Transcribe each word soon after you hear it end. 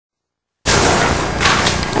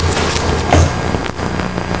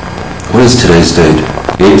What is today's date?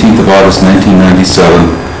 18th of August,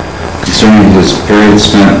 1997, concerning his period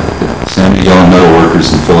spent at Samuel Yellin Metal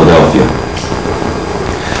Workers in Philadelphia.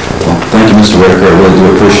 Well, thank you, Mr. Whitaker. I really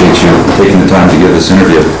do appreciate you taking the time to give this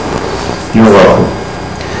interview. You're welcome.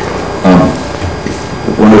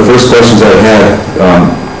 One of the first questions I had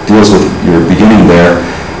deals with your beginning there.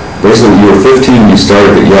 Basically, you were 15 when you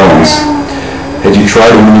started at Yellins. Had you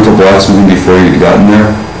tried to move into blacksmithing before you'd gotten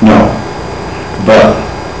there? No, but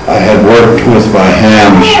I had worked with my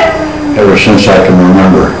hands ever since I can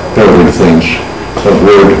remember, building things of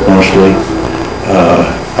wood mostly.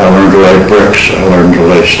 I learned to lay bricks, I learned to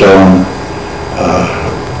lay stone.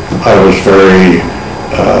 I was very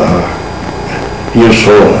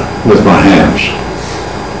useful with my hands.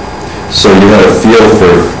 So you had a feel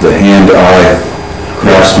for the hand-eye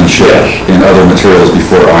craftsmanship in other materials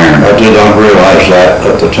before iron? I did not realize that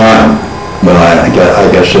at the time, but I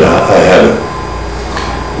guess I had it.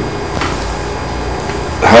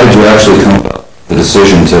 How did you actually come about the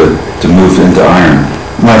decision to move into iron?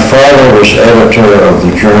 My father was editor of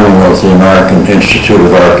the Journal of the American Institute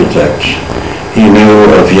of Architects. He knew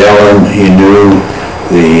of Yellin, he knew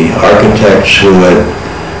the architects who had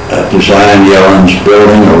designed Yellin's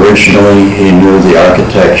building originally. He knew the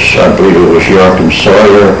architects, I believe it was York and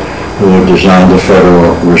Sawyer, who had designed the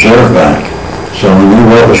Federal Reserve Bank. So he knew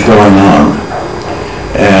what was going on.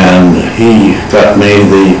 And he got me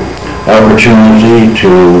the opportunity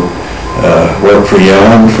to work for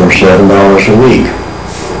Yellin for $7 a week.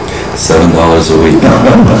 $7 a week.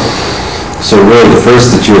 So really the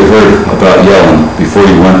first that you had heard about Yellin before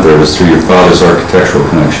you went there was through your father's architectural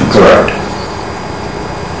connections? Correct.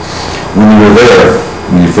 When you were there,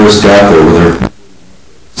 when you first got there, were there the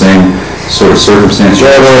same sort of circumstances?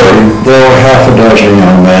 There were half a dozen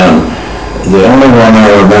young men. The only one I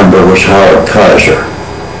remember was Howard Kaiser,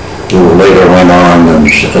 who later went on and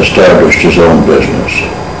established his own business.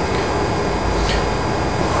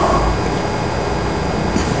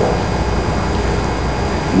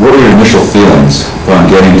 What were your initial feelings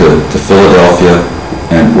upon getting to Philadelphia,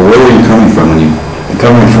 and where were you coming from when you...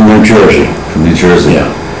 Coming from New Jersey. From New Jersey? Yeah.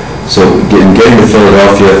 So getting to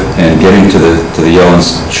Philadelphia and getting to the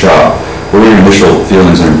Yellin's shop, what were your initial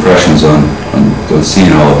feelings and impressions on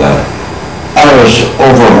seeing all of that? I was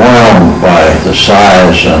overwhelmed by the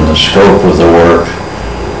size and the scope of the work,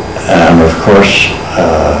 and of course,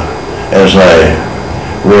 as I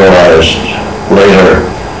realized later,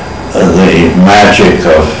 the magic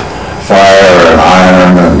of fire and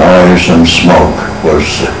iron and noise and smoke was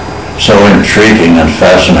so intriguing and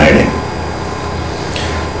fascinating.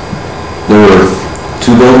 There were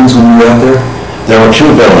two buildings when you were out there? There were two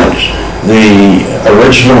buildings. The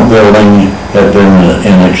original building had been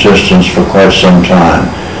in existence for quite some time.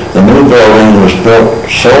 The new building was built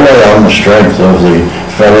solely on the strength of the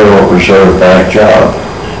Federal Reserve Bank job.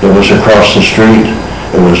 It was across the street.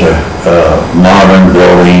 It was a modern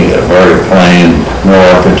building, very plain, no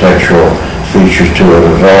architectural features to it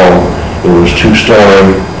at all. It was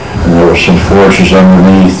two-story, and there were some forges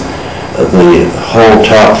underneath. The whole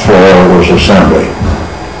top floor was assembly.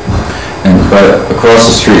 And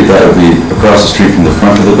across the street, that would be across the street from the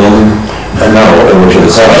front of the building? No, it was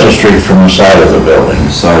across the street from the side of the building.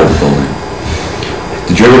 The side of the building.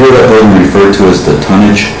 Did you ever hear that building referred to as the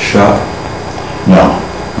tonnage shop? No.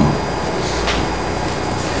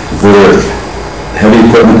 Were there heavy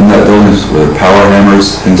equipment in that building? Were there power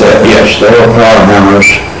hammers? Things like that? Yes, there were power hammers.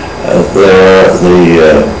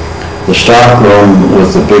 The stock room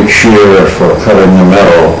with the big shear for cutting the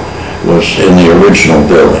metal was in the original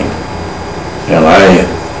building. And I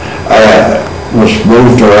was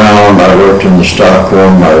moved around. I worked in the stock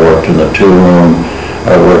room, I worked in the tool room,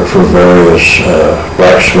 I worked for various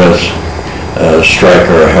blacksmiths,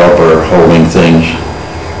 striker, helper, holding things.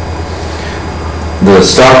 The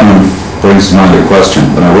stock room brings to mind a question.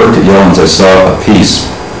 When I worked at Yellins, I saw a piece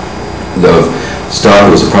of stock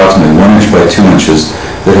that was approximately 1 inch by 2 inches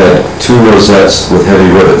that had two rosettes with heavy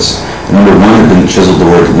rivets. And under one had been chiseled the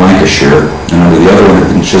word Lancashire, and under the other one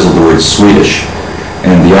had been chiseled the word Swedish.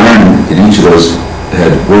 And the iron in each of those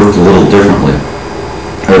had worked a little differently.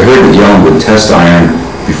 I had heard that Yellin would test iron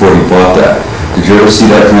before he bought that. Did you ever see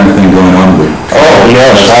that kind of thing going on? Oh,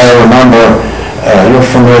 yes, I remember. You're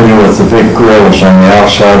familiar with the big grills on the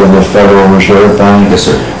outside of the Federal Reserve Bank? Yes,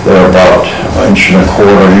 sir. They're about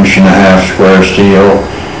 1.25 inches, 1.5 square steel.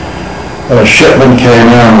 A shipment came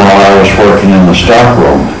in while I was working in the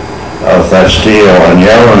stockroom of that steel, and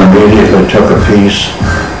Yellin immediately took a piece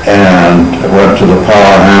and went to the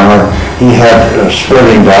power hammer. He had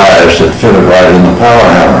splitting dies that fitted right in the power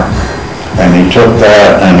hammer. And he took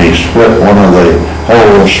that and he split one of the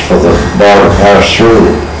holes for the bar to pass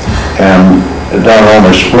through. and it not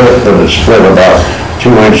only split, but it split about 2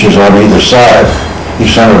 inches on either side. He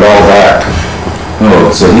sent it all back. Oh,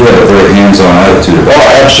 so he had a very hands-on attitude about it.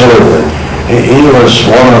 Oh, absolutely. He was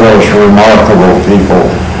one of those remarkable people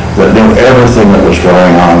that knew everything that was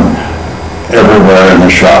going on everywhere in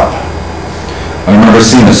the shop. I remember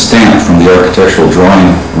seeing a stamp from the architectural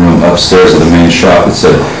drawing room upstairs of the main shop that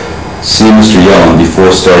said, "See Mr. Yellin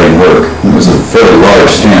before starting work." It was a fairly large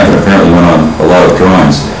stamp and apparently went on a lot of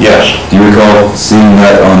drawings. Yes. Do you recall seeing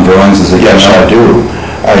that on drawings as a Yes, I do.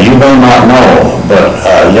 You may not know, but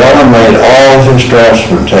Yellin made all of his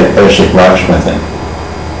draftsmen take basic blacksmithing.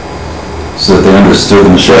 So that they understood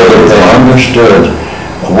the So material. that they understood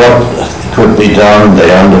what could be done, they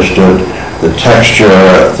understood the texture,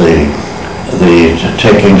 the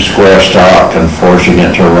taking square stock and forcing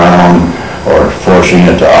it to round or forcing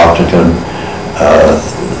it to octagon.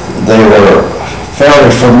 They were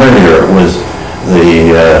fairly familiar with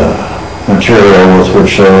the material with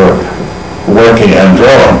which they were working and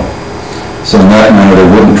drawing. So in that manner, they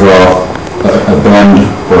wouldn't draw a bend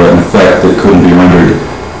or an effect that couldn't be rendered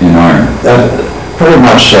in iron. Pretty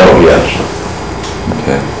much so, yes.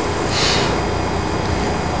 Okay.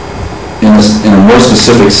 In a more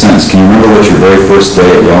specific sense, can you remember what your very first day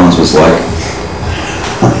at Yellins was like?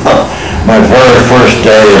 My very first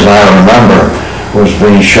day, as I remember, was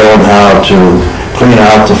being shown how to clean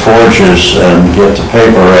out the forges and get the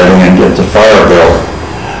paper ready and get the fire built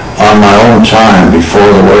on my own time before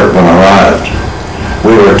the workmen arrived.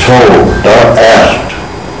 We were told, asked,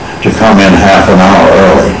 to come in half an hour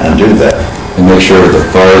early and do that. And make sure that the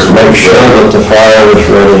fires were Make sure that the fire was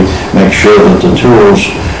ready, make sure that the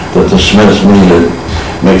tools that the smith needed,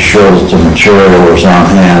 make sure that the material was on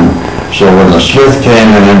hand. So when the smith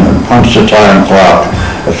came in and punched the time clock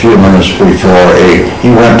a few minutes before 8,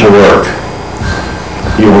 he went to work.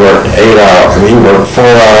 He worked 8 hours, he worked 4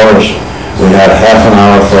 hours, we had half an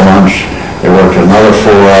hour for lunch, they worked another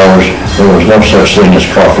 4 hours, there was no such thing as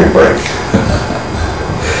coffee break.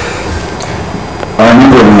 I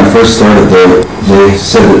remember when I first started there, they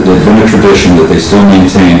said that there had been a tradition that they still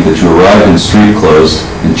maintained, that you arrived in street clothes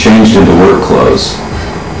and changed into work clothes.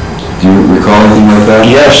 Do you recall anything like that?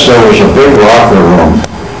 Yes, there was a big locker room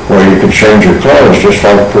where you could change your clothes just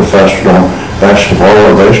like professional basketball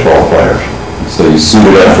or baseball players. So you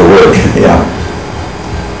suited up for work. Yeah.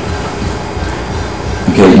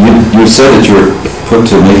 Okay, you said that you were put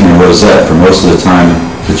to making a rosette for most of the time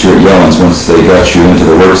that you were at Yellins once they got you into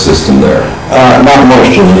the work system there. Not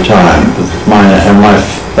most of the time.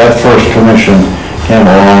 That first commission came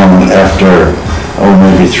along after,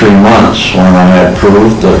 maybe 3 months when I had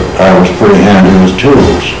proved that I was pretty handy with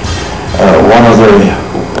tools. One of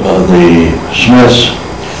the smiths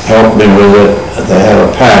helped me with it. They had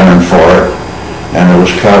a pattern for it, and it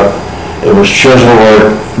was cut. It was chisel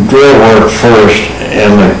work, drill work first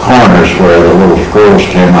in the corners where the little screws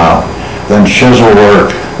came out, then chisel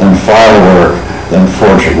work, then file work, then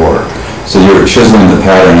forging work. So you were chiseling the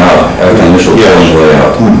pattern out after the initial drilling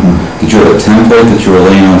layout. Mm-hmm. Did you have a template that you were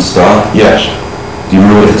laying on stock? Yes. Do you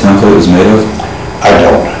remember what the template was made of? I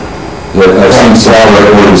don't. I've seen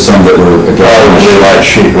some that were Probably like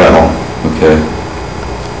sheet metal. Okay.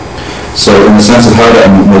 So in the sense of how that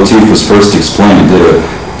motif was first explained,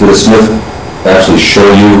 did a smith actually show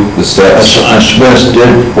you the steps? A smith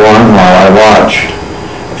did one while I watched.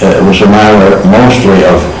 It was a matter mostly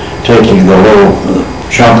of taking the little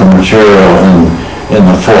chunk of material in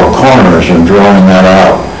the 4 corners and drawing that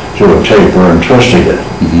out to a taper and twisting it.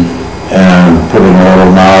 Mm-hmm. And putting a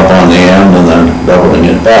little knob on the end and then doubling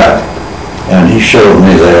it back. And he showed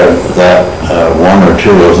me that 1 or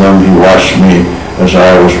 2 of them. He watched me as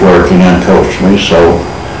I was working and coached me, so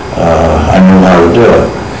I knew how to do it.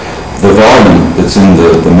 The volume that's in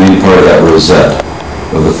the main part of that rosette,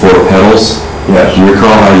 of the 4 petals, yes. Do you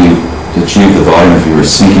recall how you achieved the volume, if you were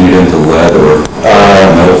sinking it into lead or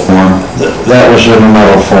metal form? That was in a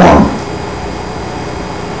metal form.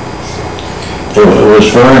 It was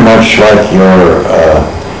very much like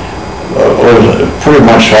pretty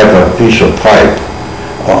much like a piece of pipe,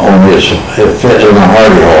 only it fit in a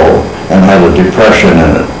hardy hole and had a depression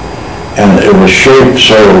in it. And it was shaped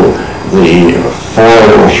so the 4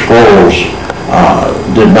 little scrolls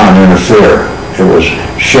did not interfere. It was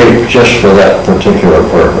shaped just for that particular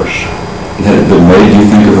purpose. Had it been made, do you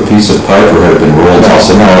think, of a piece of pipe, or had it been rolled? No,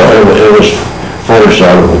 it was forged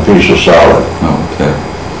out of a piece of solid. Oh, okay.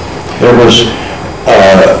 It was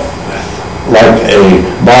like a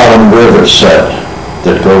bottom rivet set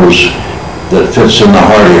that fits in the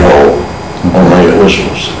hardy hole. Okay. Only it was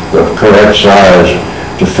the correct size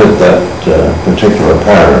to fit that particular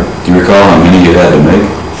pattern. Do you recall how many you had to make?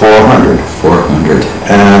 400. 400.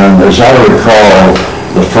 And as I recall,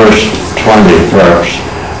 the first 20 preps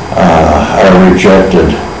I rejected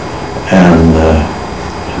and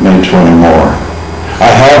made 20 more. I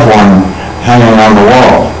have one hanging on the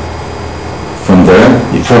wall. From there?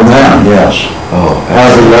 From them, yes. Oh,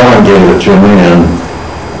 Harvey Yellin gave it to me in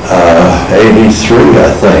 83, I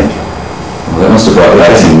think. Well, that must have brought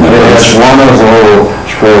back some memories. It's one of the little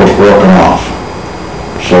scrolls broken off.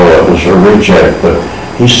 So it was a reject, but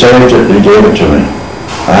he saved it, he gave it to me.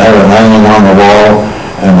 I have it hanging on the wall,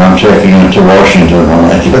 and I'm taking it to Washington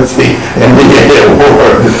when I get the NDA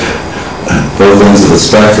award. Both ends of the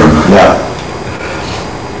spectrum. Yeah.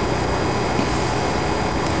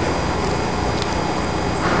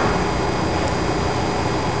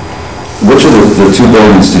 Which of the two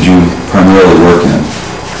buildings did you primarily work in?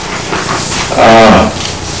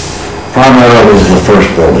 Primarily the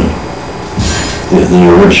first building, the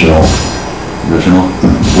original. Original?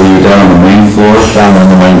 Were you down on the main floor? Down on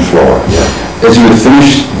the main floor, yeah. As you had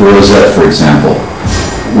finished the rosette, for example,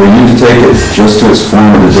 were you to take it just to its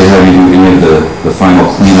form, or did they have you do any of the final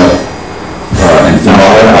cleanup and No,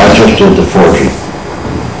 finish? I just did the forging.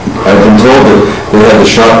 I've been told that they had the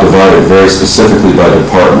shop divided very specifically by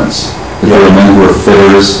departments. That there were men who were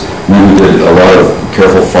fitters, men who did a lot of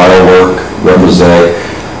careful file work, represent.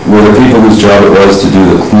 Were the people whose job it was to do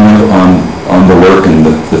the cleanup on the work and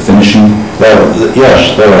the finishing?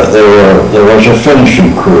 Yes, there was a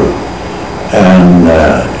finishing crew, and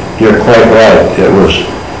you're quite right. It was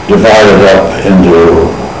divided up into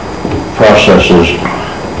processes,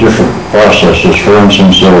 different processes. For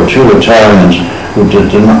instance, there were 2 Italians who did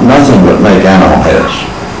nothing but make animal heads.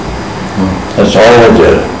 That's all they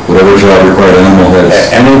did. Whatever job required animal heads?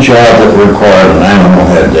 Any job that required an animal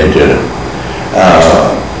head, they did it.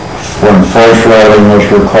 When forge welding was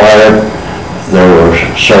required, there were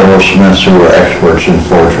several smiths who were experts in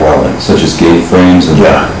forge welding. Such as gate frames and...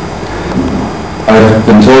 Yeah. I've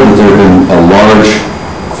been told that there had been a large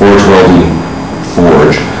forge welding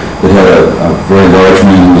forge that had a very large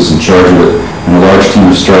man who was in charge of it and a large team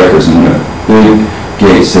of strikers. And when a big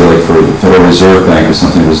gate, say like for the Federal Reserve Bank or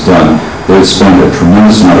something, was done, they would spend a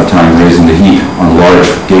tremendous amount of time raising the heat on large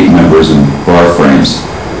gate members and bar frames.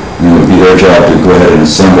 And it would be their job to go ahead and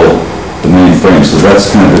assemble the main frame. So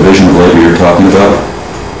that's the kind of division of labor you're talking about?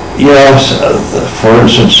 Yes. For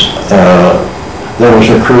instance, there was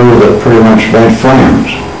a crew that pretty much made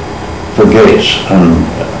frames for gates and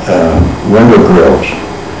window grills.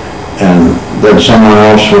 And then someone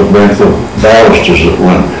else would make the balusters that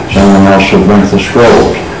went. Someone else would make the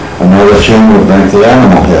scrolls. Another team would make the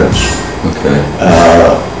animal heads. Okay.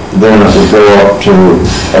 Then it would go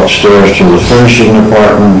upstairs to the finishing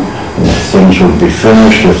department. Things would be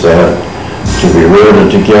finished if they had to be riveted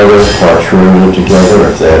together, parts riveted together,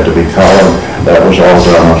 if they had to be collared. That was all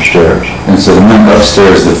done upstairs. And so the men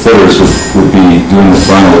upstairs, the fitters, would be doing the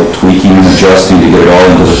final tweaking and adjusting to get it all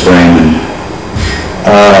into the frame, and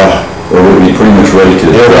or would it be pretty much ready to...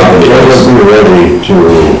 It would be ready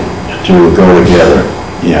to go together,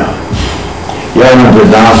 yeah. Yellin did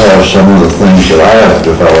not have some of the things that I have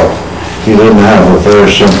developed. He didn't have a very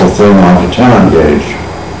simple thing like a tenon gauge.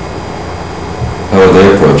 How would they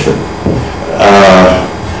approach it?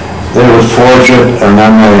 They would forge it, and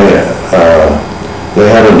then they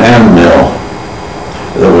had an end mill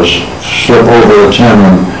that was slip over the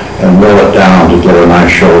tenon and mill it down to get a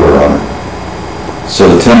nice shoulder on it. So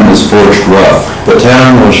the tenon was forged rough? The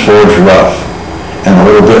tenon was forged rough and a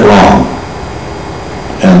little bit long.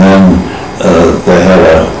 And then they had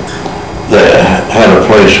a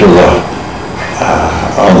place with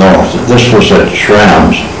although this was at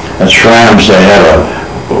Schramm's. At Schramm's they had a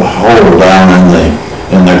hole down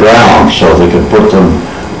in the ground so they could put them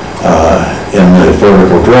in the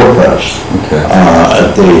vertical drill press. Okay.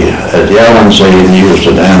 At Yellins they used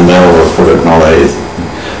an end mill or put it in a lathe.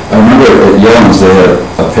 I remember at Yellins they had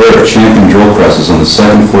a pair of champion drill presses on the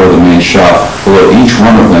second floor of the main shop. Below each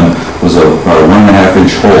one of them was about a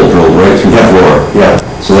 1.5-inch hole drilled right through the floor. Yeah.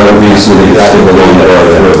 So that would be so they could stick a little bit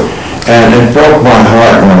right through. And it broke my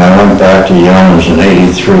heart when I went back to Yellins in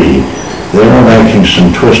 '83. They were making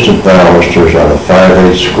some twisted balusters out of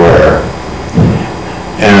 5/8 square.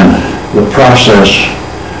 And the process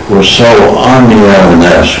was so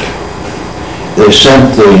un-Yellin-esque. They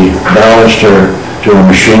sent the baluster to a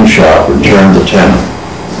machine shop and turned the tenon.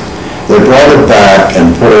 They brought it back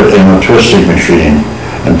and put it in a twisting machine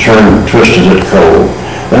and twisted it cold.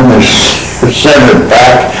 Then they sent it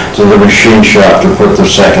back to the machine shop to put the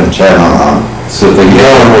second tenon on. So the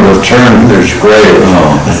Yellin would have turned this grave.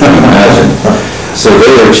 Oh, I can imagine. So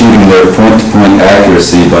they were achieving their point-to-point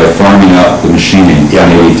accuracy by farming out the machining in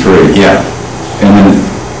 '83. Yeah. And then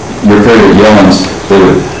period at Yellins, they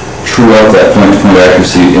would true up that point-to-point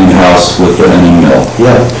accuracy in-house with the ending mill.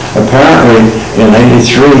 Yeah, apparently in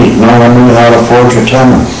 '83, no one knew how to forge a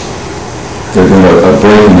tenon. There'd been a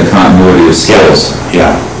break in the continuity of skills.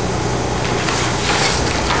 Yeah.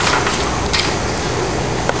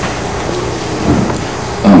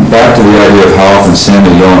 Back to the idea of how often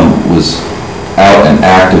Samuel Yellin was out and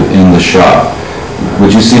active in the shop.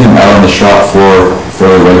 Would you see him out in the shop floor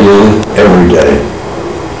fairly regularly? Every day.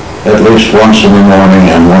 At least once in the morning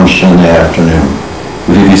and once in the afternoon.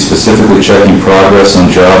 Would he be specifically checking progress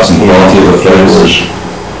on jobs and quality of effects?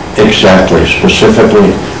 Exactly,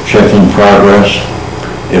 specifically checking progress.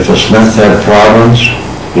 If a smith had problems,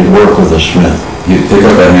 he'd work with the smith. He'd pick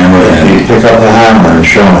up a hammer and... He'd pick up the hammer and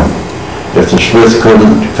show him. If the smith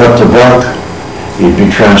couldn't cut the buck, he'd be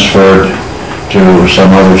transferred to some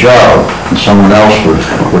other job, and someone else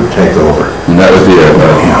would take over. And that would be a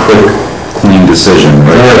quick, clean decision,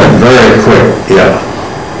 right? Very, very quick, yeah.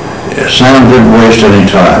 Sam didn't waste any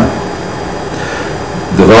time.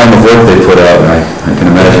 The volume of work they put out, I can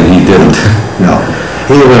imagine he didn't. No.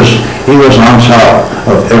 He was on top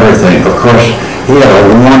of everything. Of course, he had a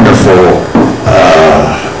wonderful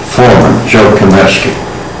foreman, Joe Konetsky.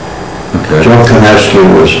 Okay. Joe Konetsky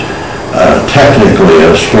was technically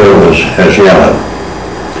as skilled as Yellin.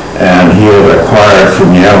 And he had acquired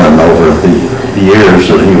from Yellin over the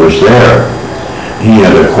years that he was there, he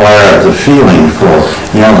had acquired the feeling for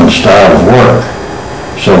Yellin's style of work.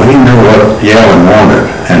 So he knew what Yellin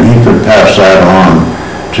wanted, and he could pass that on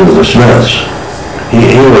to the smiths.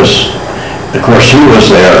 He was, of course, he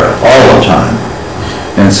was there all the time.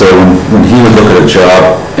 And so when he would look at a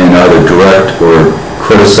job and either direct or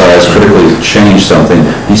critically change something,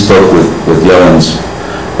 he spoke with Yellin's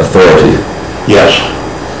authority. Yes.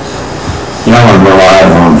 Yellin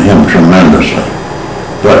relied on him tremendously.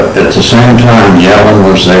 But at the same time,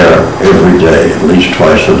 Yellin was there every day, at least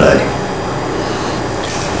twice a day.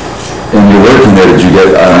 And you're working there, did you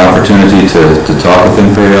get an opportunity to talk with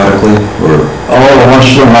him periodically? Or? Oh,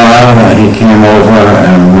 once in a while he came over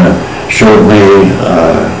and showed me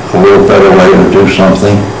a little better way to do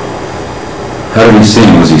something. How did he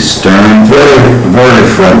seem? Was he stern? Very, very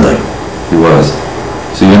friendly. He was.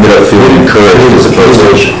 So you ended up feeling encouraged as opposed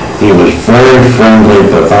to... He was very friendly,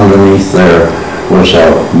 but underneath there was a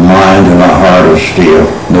mind and a heart of steel.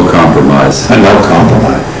 No compromise. No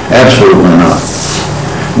compromise. Absolutely not.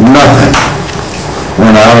 Nothing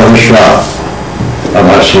went out of the shop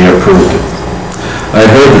unless he approved it. I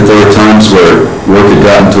heard that there were times where work had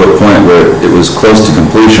gotten to a point where it was close to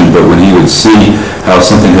completion, but when he would see how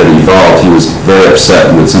something had evolved, he was very upset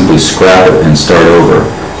and would simply scrap it and start over.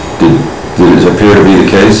 Did it appear to be the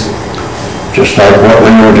case? Just like what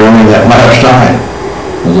we were doing that last time.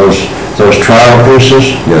 Those trial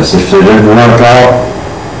pieces, yes. If they didn't work out,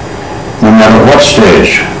 no matter what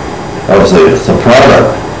stage of the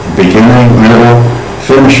product, beginning, middle,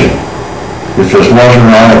 finishing, if this wasn't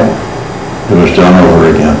right, it was done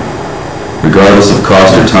over again. Regardless of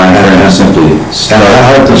cost or time frame, simply start. And I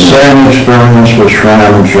had the same experience with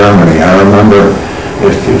Schramm in Germany. I remember,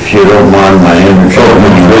 if you don't mind my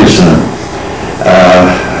interjection,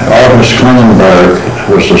 August Klingenberg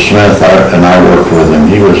was the smith, and I worked with him.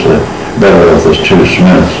 He was the better of the two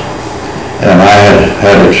smiths. And I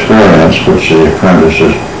had experience, which the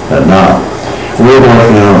apprentices had not. We were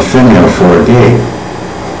working on a finial for a gate.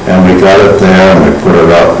 And we got it there, and we put it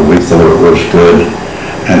up, and we thought it was good.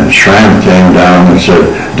 And Schramm came down and said,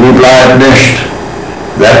 "Die bleibt nicht.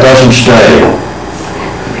 That doesn't stay."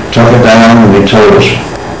 He took it down, and he told us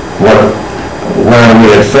where we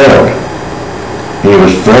had failed. He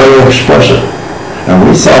was very explicit, and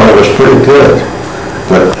we thought it was pretty good,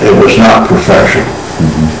 but it was not perfection.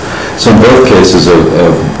 Mm-hmm. So in both cases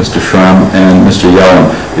of Mr. Schramm and Mr.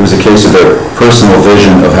 Yellin, it was a case of their personal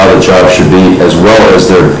vision of how the job should be, as well as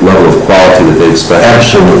their level of quality that they expect.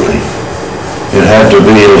 Absolutely. It had to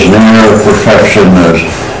be as near perfection as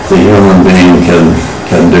the human being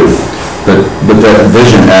can do. But that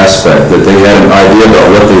vision aspect, that they had an idea about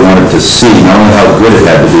what they wanted to see, not only how good it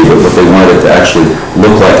had to be, but what they wanted it to actually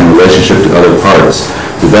look like in relationship to other parts.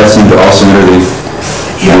 Did that seem to also enter the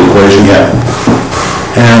equation? Yeah.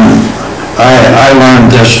 And I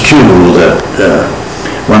learned this too, that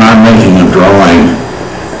when I'm making a drawing,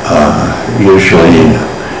 usually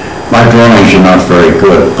my drawings are not very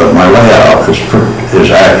good, but my layout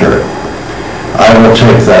is accurate. I will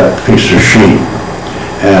take that piece of sheet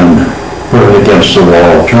and put it against the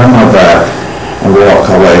wall, turn my back, and walk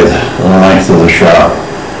away the length of the shop,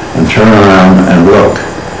 and turn around and look.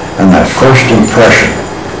 And that first impression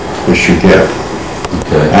is you get.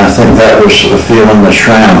 Okay. And I think that was the feeling that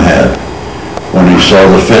Schramm had when he saw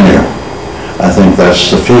the finial. I think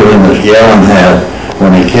that's the feeling that Yellin had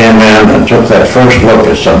when he came in and took that first look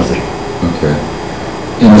at something. Okay.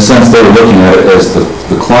 In the sense they were looking at it as the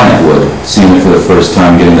client would, seeing it for the first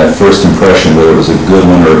time, getting that first impression, whether it was a good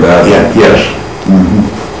one or a bad one. Yeah, yes. Mm-hmm.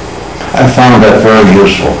 I found that very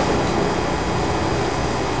useful.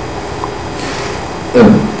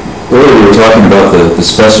 Earlier we were talking about the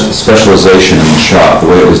specialization in the shop, the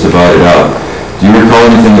way it was divided out. Do you recall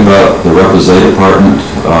anything about the requisite department?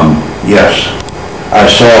 Yes. I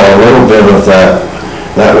saw a little bit of that.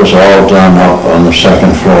 That was all done up on the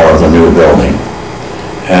second floor of the new building.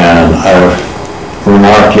 And I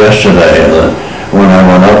remarked yesterday that when I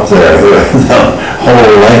went up there, the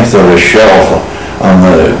whole length of the shelf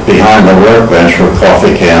behind the workbench were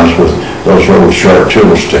coffee cans with those little short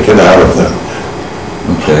tools sticking out of them.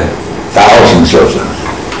 Okay. Thousands of them.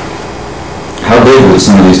 How big would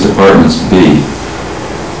some of these departments be?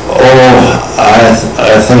 Oh,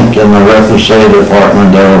 I think in the requisite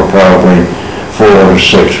department there were probably 4 to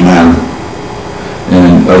 6 men. And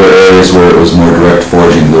in other areas where it was more direct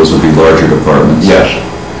forging, those would be larger departments? Yes.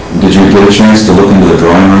 Did you get a chance to look into the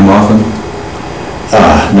drawing room often?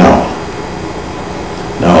 No.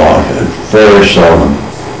 No, very seldom.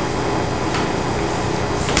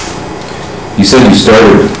 You said you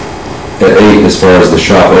started at 8 as far as the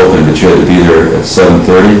shop opened, but you had to be there at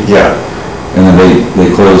 7:30? Yeah. And then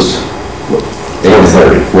they closed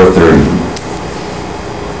 4:30. 4:30.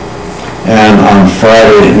 And on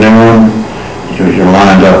Friday noon, you're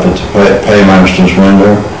lined up at the paymaster's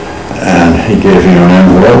window, and he gave you an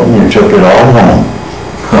envelope, and you took it all home.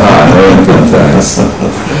 No income tax.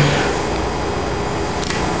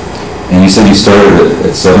 And you said you started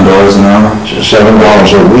at $7 an hour?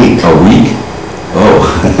 $7 a week. A week? Oh,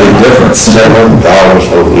 big difference. $7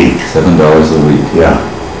 a week. $7 a week. Yeah.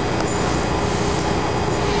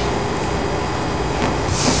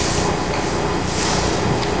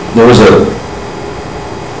 There was a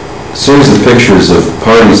series of pictures of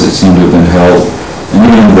parties that seemed to have been held, and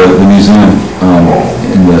even the museum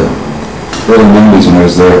in the early 90s when I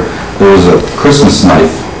was there, there was a Christmas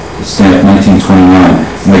knife stamped 1929,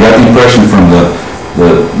 and I got the impression from the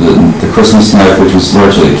Christmas knife, which was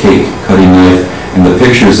largely a cake cutting knife, and the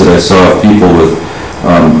pictures that I saw of people with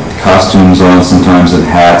costumes on sometimes and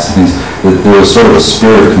hats and things, that there was sort of a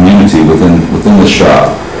spirit of community within the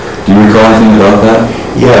shop. Do you recall anything about that?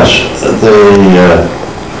 Yes,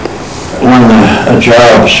 when a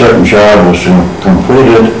certain job was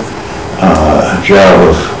completed, a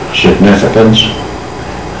job of significance,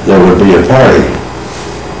 there would be a party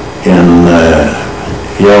in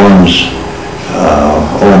Yellin's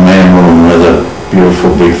old man room with a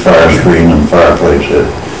beautiful big fire screen and fireplace.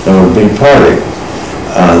 There would be a party.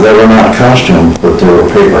 They were not costumes, but they were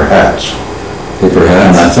paper hats. Paper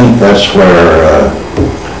hats? And I think that's where,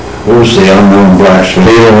 who's the unknown blacksmith?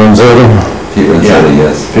 Peter Ranzetti. Pete Ranzetti,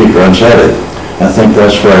 yes. Pete Ranzetti. I think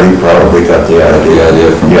that's where he probably got the idea. The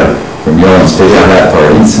idea from Yellin's paper hat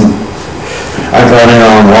parties. I got in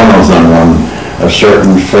on one of them when a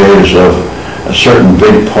certain phase of a certain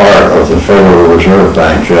big part of the Federal Reserve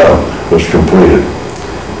Bank job was completed.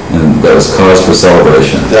 And that was cause for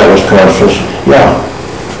celebration. That was cause for, yeah.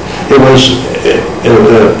 It was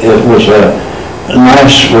a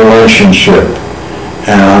nice relationship,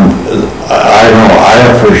 and I know I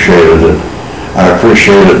appreciated it. I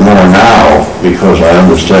appreciate it more now because I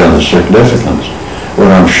understand the significance.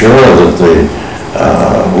 But I'm sure that the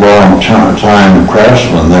long-time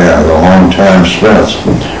craftsmen there, the long-time smiths,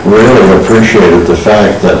 really appreciated the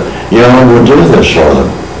fact that Yellin would do this for them.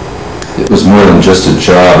 It was more than just a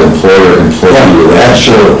job, employer-employee. Yeah,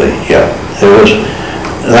 absolutely, yeah.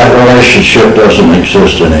 That relationship doesn't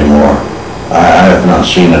exist anymore. I have not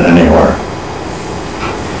seen it anywhere.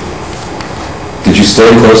 Did you stay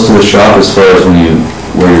close to the shop as far as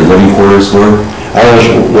where your living quarters were? I was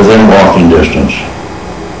within walking distance.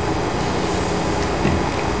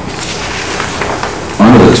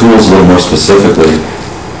 Onto the tools a little more specifically.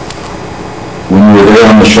 When you were there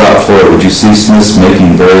on the shop floor, would you see smiths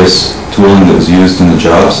making various tooling that was used in the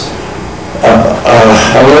jobs?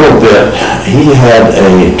 A little bit. He had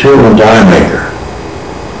a tool and die maker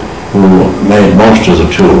who made most of the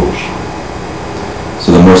tools.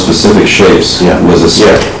 So the more specific shapes was a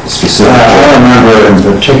specific... I remember in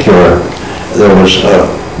particular, there was a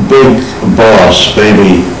big boss,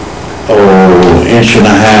 maybe, inch and a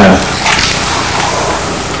half.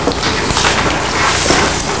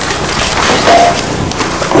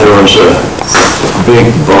 There was a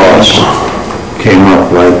big boss, came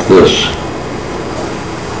up like this.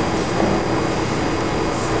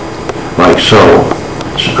 Like so,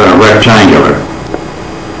 rectangular.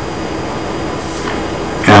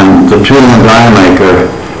 and the tool and die maker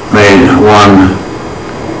made one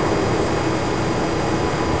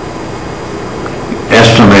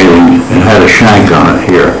estimating, it had a shank on it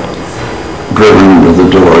here, driven into the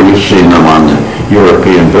door. You've seen them on the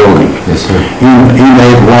European buildings. Yes, sir. He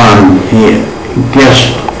made one, he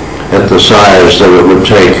guessed at the size that it would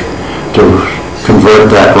take to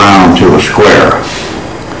convert that round to a square.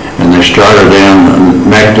 And they started in and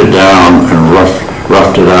necked it down and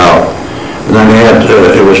roughed it out. And then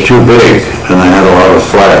it was too big and they had a lot of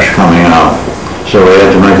flash coming out. So they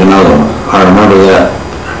had to make another one. I remember that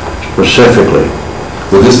specifically.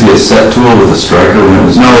 Would this be a set tool with a striker when it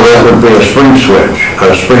was... No, that would be a spring switch,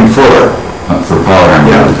 a spring fuller. For power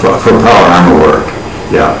armor? Yeah, for power armor work,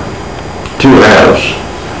 yeah. Two halves,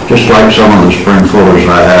 just like some of the spring fullers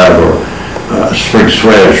I have, or spring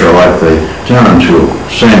switch, or like the tenon tool,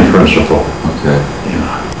 same principle. Okay.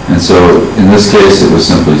 Yeah. And so, in this case, it was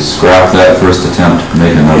simply scrap that first attempt,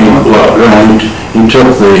 make another one? Well, he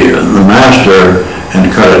took the master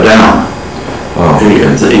and cut it down. Oh, okay.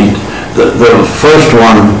 The first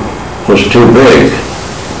one was too big.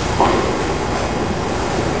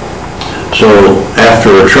 So after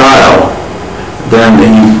a trial, then he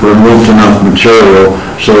removed enough material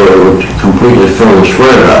so it would completely fill the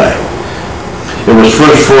square die. It was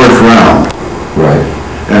first forged round. Right.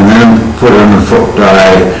 And then put in a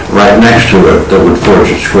die right next to it that would forge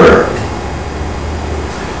it square.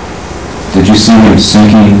 Did you see him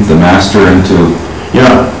sinking the master into...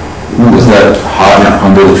 Yeah. Was that hot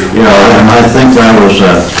under the... Yeah, and I think I was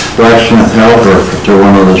a blacksmith helper to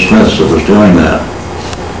one of the smiths that was doing that.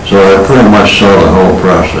 So I pretty much saw the whole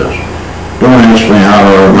process. Don't ask me how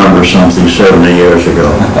I remember something 70 years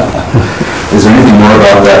ago. Is there anything more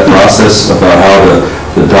about that process, about how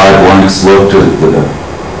the die blanks looked,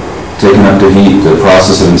 taken up to heat, the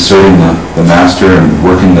process of inserting the master and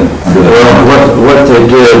working under the... Well, what they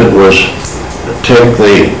did was take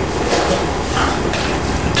the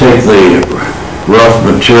rough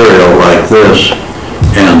material like this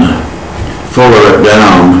and fuller it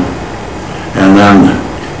down, and then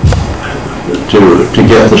to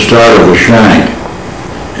get the start of the shank.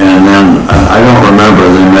 And then, I don't remember,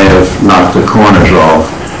 they may have knocked the corners off.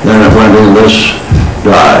 Then it went in this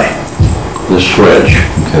die, this switch.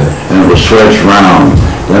 Okay. And it was switched round.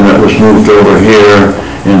 Then it was moved over here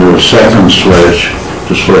into the second switch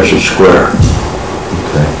to switch it square.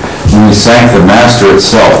 Okay. When we sank the master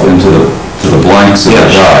itself into the blanks of the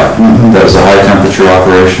die, that was a high temperature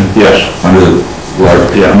operation? Yes. Under the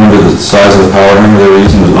size of the power hammer they were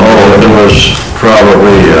using? It was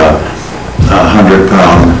probably a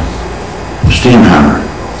 100-pound steam hammer.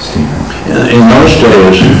 Steam hammer. In those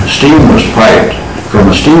days, steam was piped from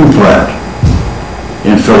a steam plant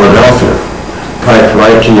in Philadelphia, piped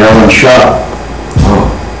right to Yellin's shop. Oh.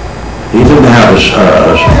 He didn't have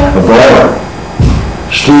a boiler.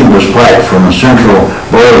 Steam was piped from a central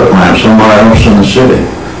boiler plant somewhere else in the city.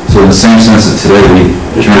 So in the same sense that today we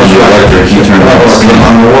turn on the electric, you turn on the steam.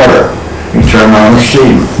 On the water, you turn on the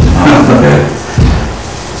steam. Oh, okay.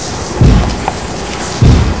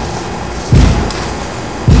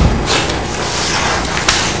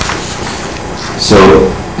 So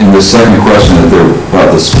in the second question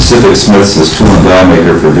about the specific smiths as tool and die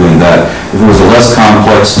maker for doing that, if it was a less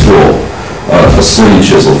complex tool, a slitting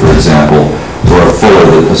chisel, for example, or a fuller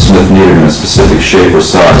that a smith needed in a specific shape or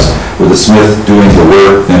size, would the smith doing the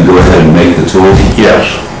work then go ahead and make the tool?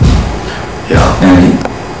 Yes. Yeah. And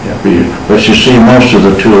But you see, most of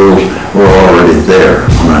the tools were already there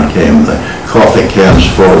when I came. The coffee cans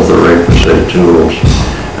full of the requisite tools.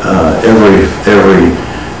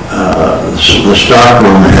 The stock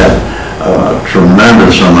room had a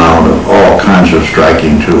tremendous amount of all kinds of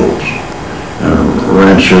striking tools.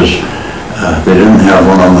 Wrenches. They didn't have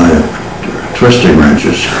one of my twisting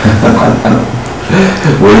wrenches.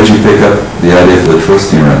 where did you pick up the idea for the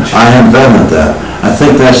twisting wrench? I invented that. I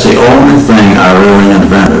think that's the only thing I really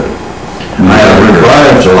invented. I have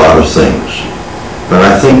revived a lot of things, but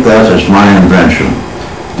I think that is my invention.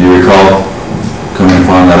 Do you recall coming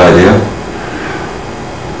upon that idea?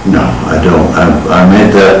 No, I don't. I made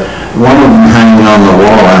that, one of them hanging on the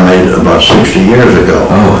wall I made about 60 years ago.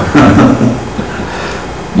 Oh.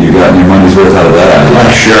 You got your money's worth out of that idea. I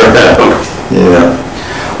sure have. Yeah.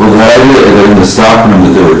 Well, the idea that in the stock room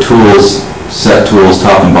that there were tools, set tools,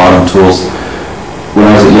 top and bottom tools. When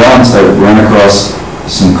I was at Yellins, I ran across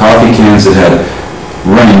some coffee cans that had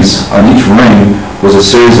rings. On each ring was a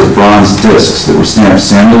series of bronze discs that were stamped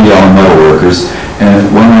Samuel Yellin Metalworkers, and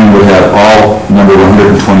one ring would have all number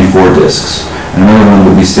 124 discs, and another one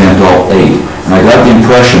would be stamped all 8. And I got the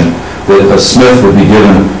impression that a smith would be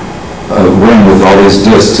given a ring with all these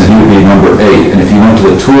discs, and he would be number 8. And if you went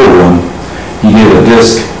to the tool room, he gave a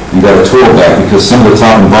disc, you got a tool back, because some of the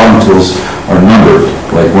top and bottom tools are numbered,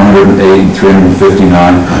 like 108 and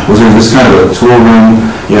 359. Was there this kind of a tool room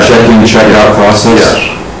check-in, check-out process?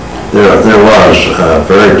 Yes, there was,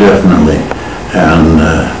 very definitely. And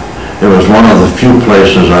it was one of the few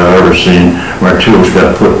places I've ever seen where tools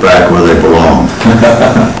got put back where they belong.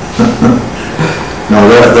 No,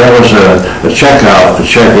 that was a check-out, a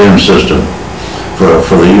check-in system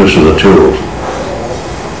for the use of the tools.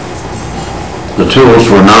 The tools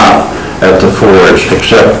were not at the forge,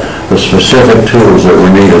 except the specific tools that were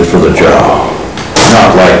needed for the job.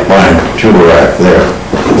 Not like my tool rack there.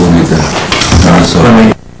 We'll need that. All right, so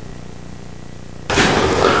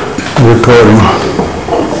recording.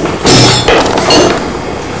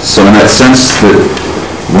 So in that sense, that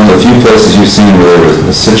one of the few places you've seen where there was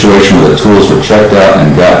a situation where the tools were checked out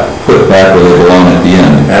and got put back where they belong at the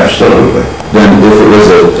end. Absolutely. Then if it was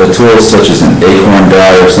a tool such as an acorn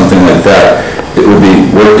die or something like that, it would be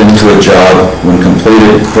worked into a job, when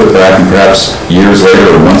completed, put back, and perhaps years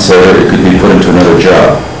later or months later, it could be put into another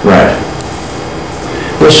job. Right.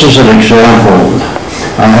 This is an example.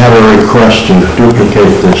 I have a request to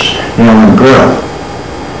duplicate this Yellin grill.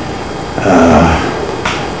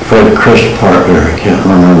 Fred Chris partner, I can't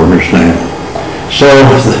remember his name. So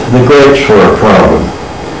the grates were a problem.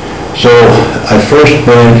 So I first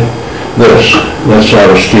made this. That's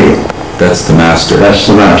out of steel. That's the master. That's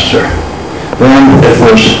the master. Then it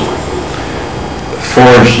was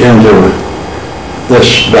forged into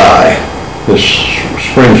this die, this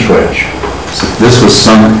spring switch. So this was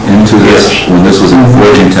sunk into this when this was in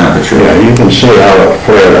forging temperature. Yeah, you can see how it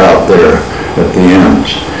flared out there at the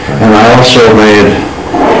ends. And I also made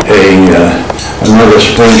another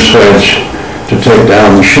spring switch to take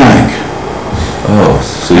down the shank. Oh,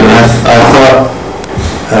 so and I thought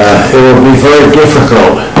it would be very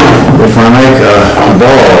difficult if I make a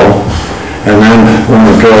ball, and then when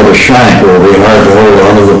we draw the shank, it will be hard to hold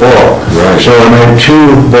onto the ball. Right. So I made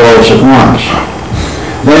 2 balls at once.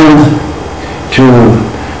 Then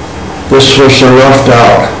this was roughed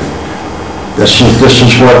out. This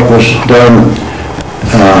is what was done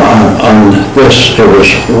on this. It was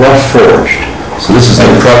rough forged. So this is the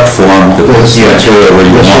prep form, this material where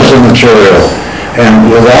you This want is the material. And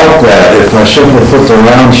without that, if I simply put the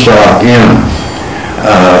round stock in,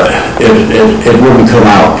 it wouldn't come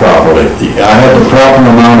out properly. I had the proper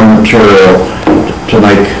amount of material to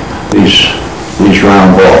make these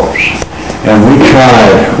round balls. And we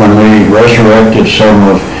tried, when we resurrected some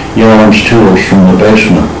of Yellin's tools from the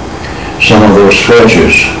basement, some of those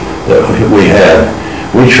switches that we had,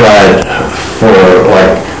 we tried for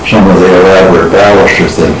like some of the elaborate baluster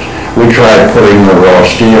things. We tried putting the raw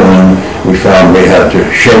steel in. We found we had to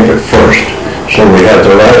shape it first, so we had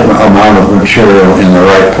the right amount of material in the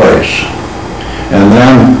right place. And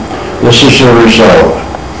then this is the result.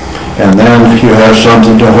 And then you have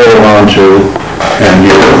something to hold on to, and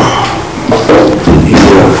you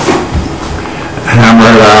hammer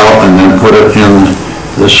it out and then put it in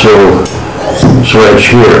this little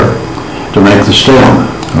switch here to make the stem.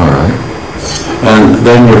 All right. And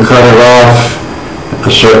then you cut it off a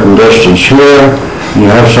certain distance here, and you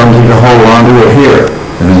have something to hold on to it here.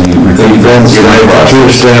 And then you repeat Then you make the 2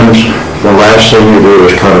 stems. The last thing you do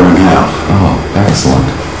is cut them in half. Oh, excellent.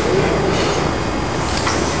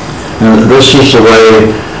 And this is the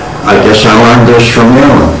way, I guess I learned this from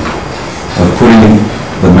Yellin. Of putting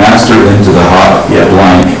the master into the hot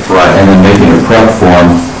blank, right, and then making a prep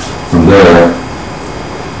form from there.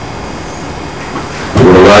 It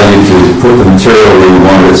would allow you to put the material where you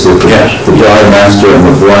wanted it, so that the die master and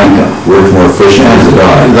the blank worked more efficient as a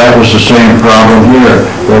die. That was the same problem here.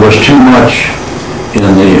 There was too much in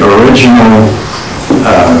the original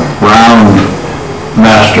round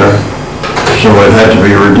master, so it had to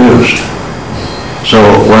be reduced. So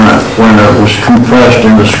when it was compressed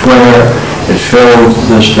into square, it filled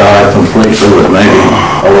this die completely with maybe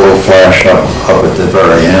a little flash up at the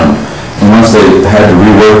very end. And once they had to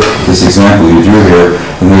rework this example you drew here,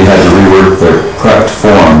 then they had to rework their prepped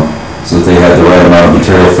form so that they had the right amount of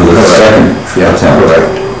material for the second attempt.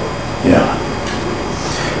 Correct. Yeah.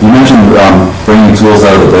 You mentioned bringing tools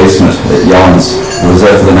out of the basement at Yellins. Was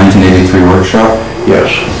that for the 1983 workshop?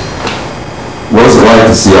 Yes. What was it like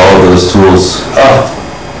to see all of those tools?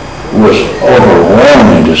 It was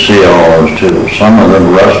overwhelming to see all those tools. Some of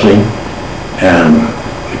them rusting, and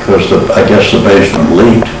because I guess the basement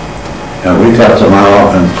leaked. And we got them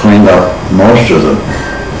out and cleaned up most of them,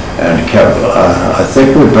 and kept, I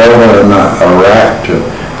think we built a rack to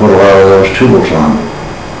put a lot of those tools on.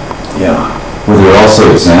 Yeah. Were there also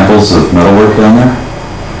examples of metalwork down there?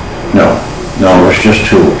 No, it was just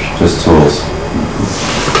tools. Just tools.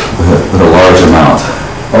 With a large amount.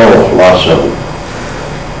 Oh, lots of them.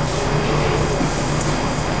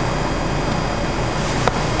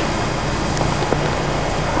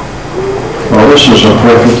 Well, this is a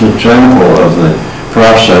perfect example of the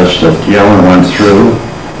process that Yellin went through,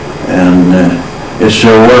 and it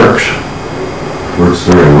still works. Works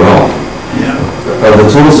very well. Yeah. Of the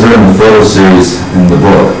tools that are in the photo series in the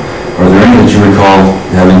book, are there any that you recall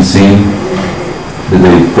having seen? Did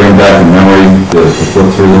they bring back in memory the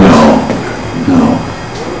flip through them? No,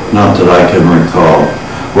 not that I can recall.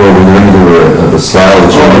 Or were there any that were the style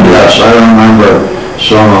that you remember? Yes, I remember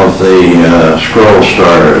some of the scroll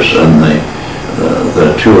starters and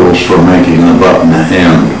the tools for making the button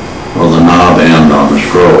end or the knob end on the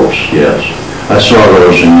scrolls, yes. I saw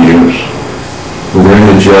those in use. Were there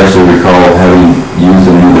any that you actually recall having used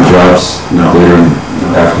in any of the jobs later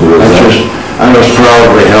after the result? I was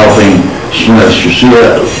probably helping smiths. You see,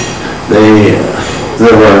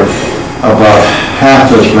 there were about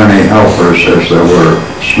half as many helpers as there were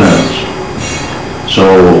smiths. So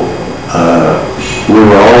we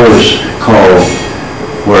were always called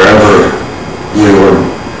wherever we were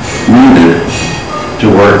needed to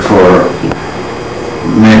work for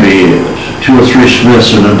maybe 2 or 3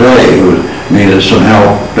 smiths in a day who needed some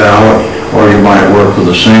help out, or you might work with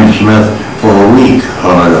the same smith for a week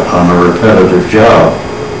on a repetitive job.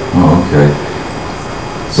 Oh, okay.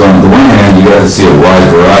 So on the one hand, you got to see a wide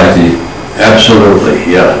variety.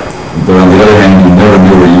 Absolutely, yeah. But on the other hand, you never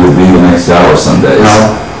knew where you would be the next hour some days.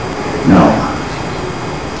 No.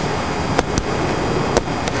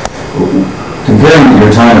 Comparing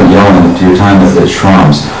your time at Yellin to your time at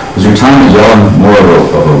Schramm's, was your time at Yellin more of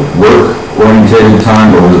a work-orientated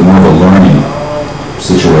time, or was it more of a learning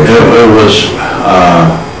situation? It was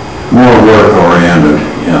more work-oriented,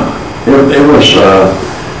 yeah. It was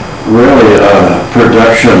really a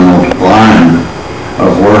production line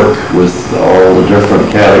of work with all the different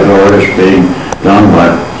categories being done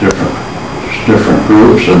by different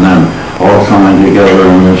groups and then all coming together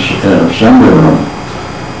in this assembly room.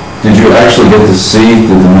 Did you actually get to see,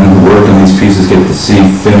 did the men who worked on these pieces get to see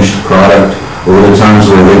finished product? Or were there times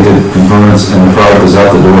where they did components and the product was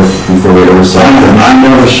out the door before they ever saw it? I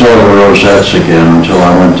never saw the rosettes again until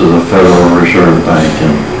I went to the Federal Reserve Bank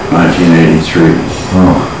in 1983.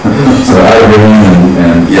 Oh, so out of your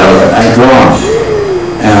and yeah, gone.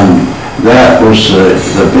 And that was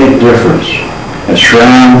the big difference. At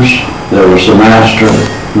Schramm's, there was the master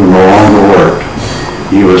who no longer worked.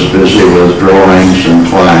 He was busy with drawings and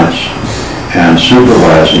clients and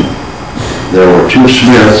supervising. There were 2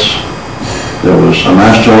 smiths. There was a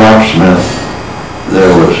master locksmith.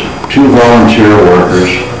 There was 2 volunteer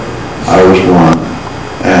workers. I was one.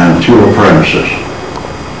 And 2 apprentices.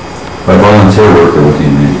 By volunteer worker, what do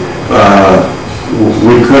you mean?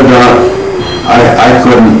 We could not, I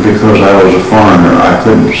couldn't, because I was a foreigner, I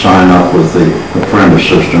couldn't sign up with the apprentice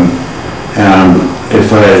system. And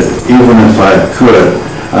even if I could,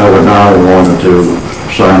 I would not have wanted to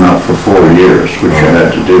sign up for 4 years, which I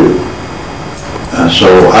had to do. So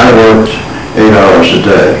I worked 8 hours a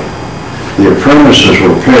day. The apprentices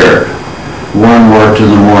were paired. One worked in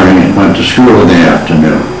the morning and went to school in the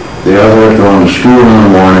afternoon. The other had gone to school in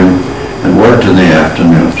the morning and worked in the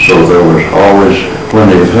afternoon. So there was always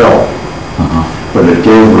plenty of help. But it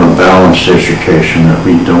gave them a balanced education that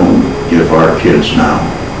we don't give our kids now.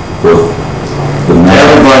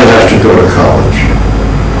 Everybody has to go to college.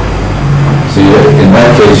 So in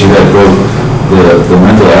that case, you had both the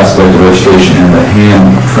mental aspect of education and the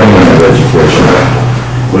hand training of education.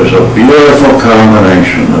 It was a beautiful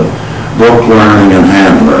combination of book learning and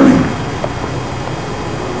hand learning.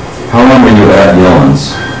 How long were you at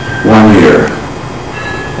Yellins? 1 year.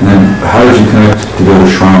 And then how did you connect to go to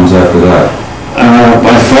Schramm's after that?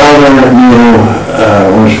 My father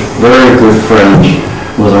was very good friends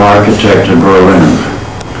with an architect in Berlin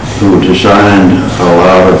who designed a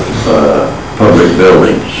lot of public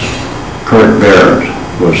buildings. Kurt Baird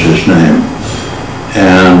was his name.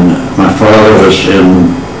 And my father was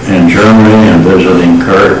in Germany and visiting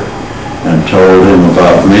Kurt and told him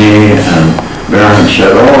about me, and Baird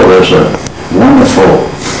said, oh, there's a wonderful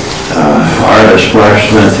artist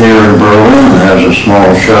blacksmith here in Berlin that has a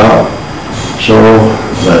small shop. So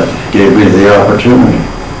that gave me the opportunity.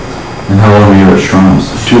 And how long were you at Schramm's?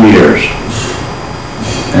 2 years.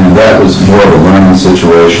 And that was more of a learning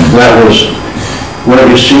situation? That was, well,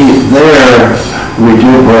 you see, there we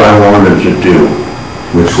did what I wanted to do.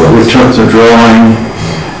 Which was? We took the drawing,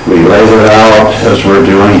 we laid it out as we're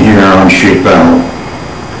doing here on sheet metal.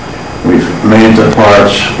 We made the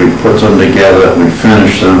parts, we put them together, we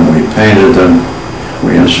finished them, we painted them.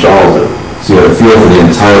 We installed it. So you had a feel for the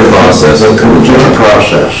entire process. The complete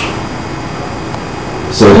process.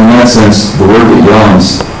 So in that sense, the work at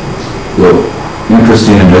Yellins, though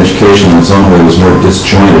interesting in education in its own way, was more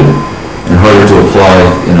disjointed and harder to apply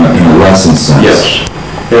in a lesson sense. Yes.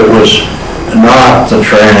 It was not the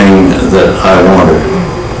training that I wanted.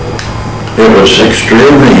 It was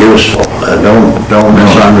extremely useful. Don't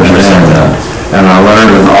misunderstand that. And I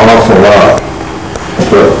learned an awful lot.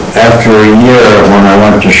 But after a year, when I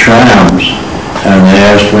went to Shram's and they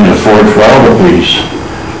asked me to forge weld a piece,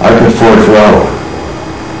 I could forge weld.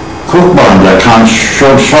 Koopman, I can't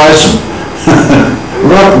show Schweissen.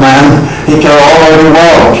 Look, man, he can already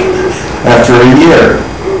weld after a year.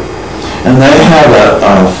 And they had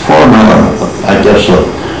a formula, I guess,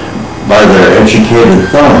 by their educated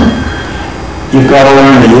thumb. You've got to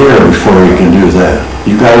learn a year before you can do that.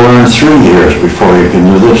 You've got to learn 3 years before you can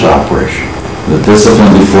do this operation. The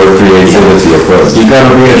discipline before creativity approach. You've got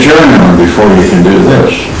to be a journeyman before you can do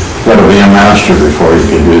this. You've got to be a master before you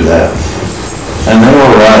can do that. And they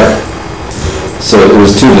were right. So it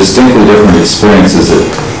was two distinctly different experiences that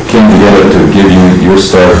came together to give you your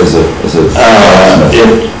start as a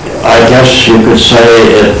I guess you could say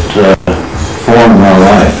it formed my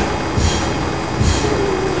life.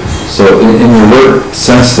 So in your work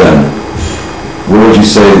since then, where would you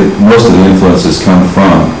say most of the influences come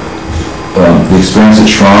from? The experience at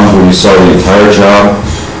Schramm, where you saw the entire job?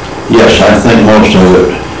 Yes, I think most of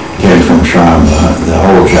it came from Schramm, the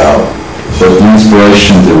whole job. But the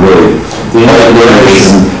inspiration to really... The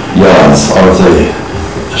inspiration, Yellins. of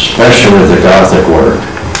especially the Gothic work,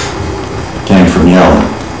 came from Yellin.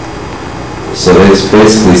 So they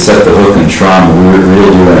basically set the hook in Schramm and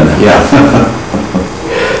reeled you in. Yeah.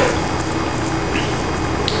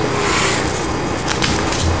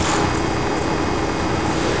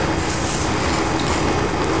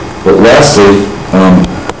 But lastly,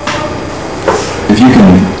 if you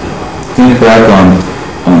can think back on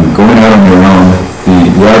going out on your own,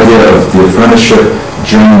 the idea of the apprenticeship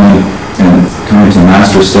journey and coming to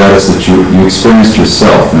master status that you experienced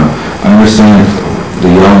yourself. Now, I understand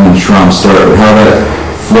the Yellin and Schramm start, but how that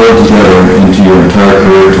flowed together into your entire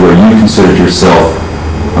career to where you considered yourself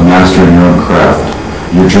a master in your own craft.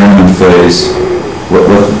 Your journeyman phase, what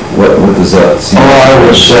does that seem like? I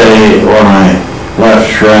would say when I left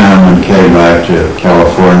Schramm and came back to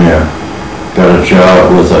California, got a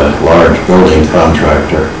job with a large building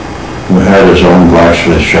contractor who had his own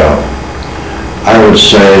blacksmith shop. I would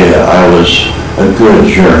say I was a good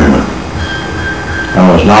journeyman. I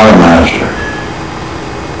was not a master.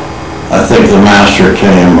 I think the master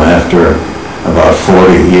came after about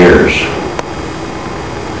 40 years.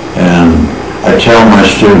 And I tell my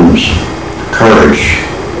students, courage.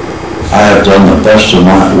 I have done the best of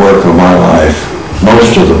my work of my life,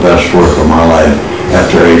 most of the best work of my life,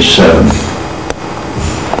 after age 70.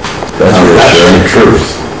 That's the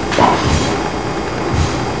truth.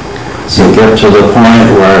 So get to the point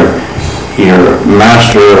where you're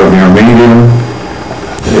master of your medium,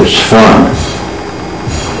 it's fun.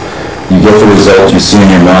 You get the result you see in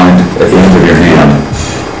your mind at the end of your hand.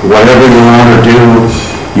 Whatever you want to do,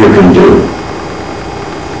 you can do.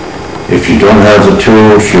 If you don't have the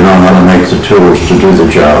tools, you know how to make the tools to do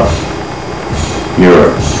the job.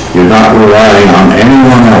 You're not relying on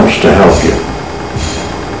anyone else to help you.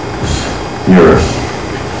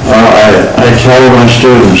 I tell my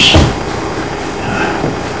students,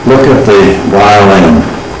 look at the violin.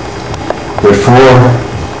 There are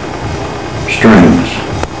 4 strings.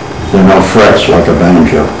 There are no frets like a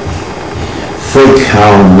banjo. Think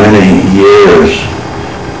how many years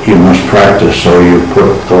you must practice so you put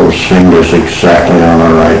those fingers exactly on the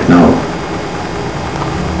right note.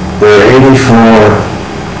 There are 84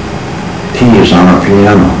 keys on a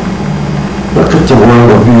piano. Look at the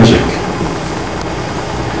world of music.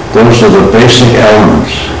 Those are the basic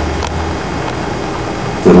elements.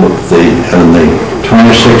 And the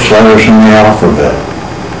 26 letters in the alphabet.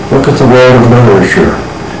 Look at the world of literature.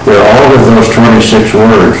 There are all of those 26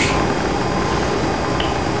 words.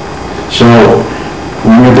 So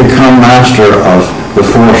when you become master of the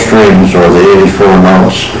 4 strings or the 84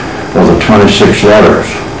 notes or the 26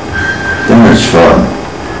 letters, then it's fun.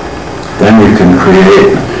 Then you can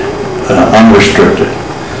create unrestricted.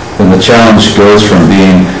 Then the challenge goes from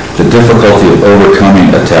being the difficulty of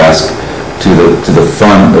overcoming a task to the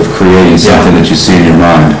fun of creating something that you see in your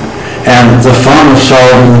mind. And the fun of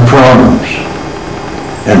solving the problems.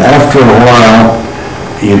 And after a while,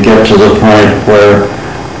 you get to the point where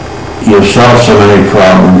you've solved so many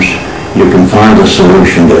problems, you can find a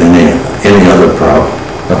solution to any other problem.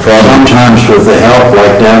 Sometimes with the help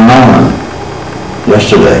like Dan Nolan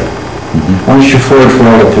yesterday. Once you forge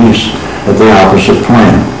weld a piece at the opposite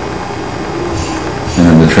plane. And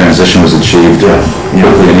then the transition was achieved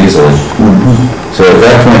quickly and easily. So at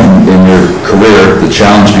that point in your career, the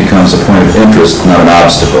challenge becomes a point of interest, not an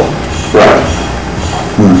obstacle. Right.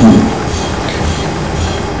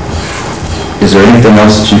 Is there anything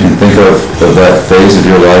else that you can think of that phase of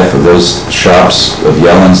your life, of those shops of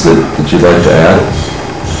Yellins that you'd like to add?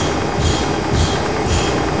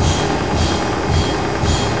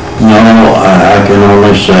 No, I can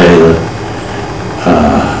only say that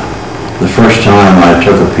the first time I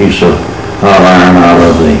took a piece of hot iron out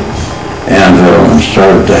of the anvil and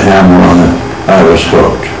started to hammer on it, I was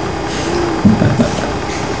hooked.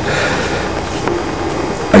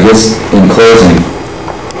 I guess in closing,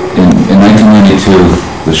 in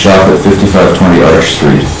 1992, the shop at 5520 Arch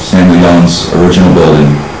Street, Samuel Yellin's original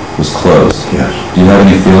building, was closed. Yes. Do you have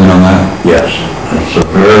any feeling on that? Yes. It's a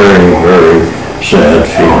very, very sad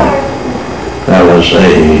feeling. That was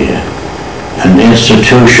an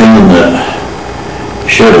institution that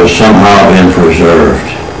should have somehow been preserved.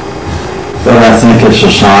 But I think it's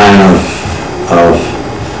a sign of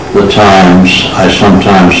the times. I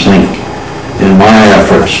sometimes think in my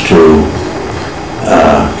efforts to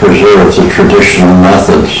preserve the traditional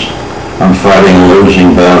methods, I'm fighting a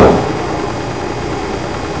losing battle.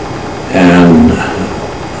 And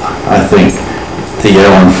I think the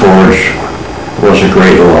Yellin Forge was a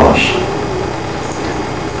great loss.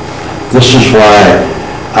 This is why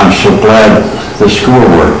I'm so glad the school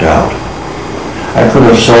worked out. I could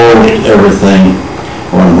have sold everything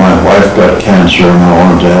when my wife got cancer and I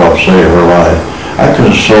wanted to help save her life. I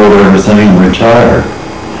could have sold everything and retired.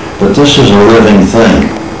 But this is a living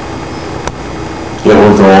thing. It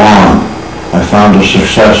will go on. I found a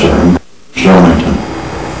successor in Stonington.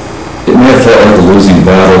 It may have felt like a losing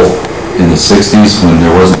battle in the 60s when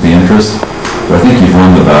there wasn't the interest, but I think you've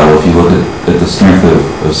won the battle if you look at the strength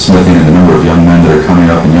of smithing and the number of young men that are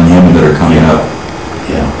coming up and young women that are coming up.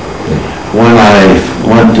 Yeah. When I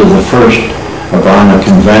went to the first Havana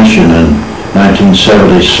convention in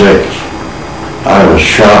 1976, I was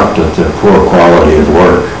shocked at the poor quality of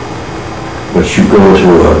work. But you go to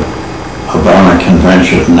a Havana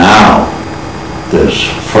convention now, there's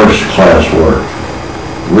first-class work,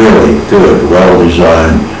 really good,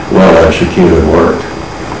 well-designed, well-executed work.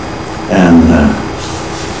 And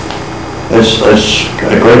it's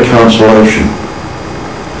a great consolation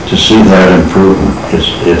to see that improvement.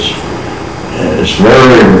 It's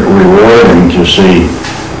very rewarding to see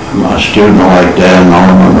a student like Dan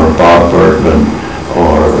Norman or Bob Bergman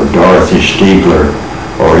or Dorothy Stiegler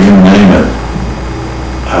or you name it,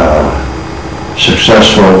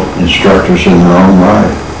 successful instructors in their own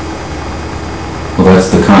right. Well, that's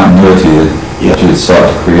the continuity that you sought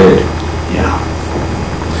to create. Yeah.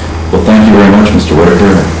 Well, thank you very much, Mr.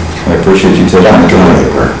 Whitaker. I appreciate you taking the time.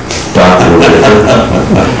 Dr. Whitaker.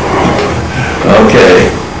 Okay,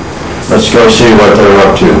 let's go see what they're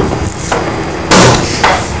up to.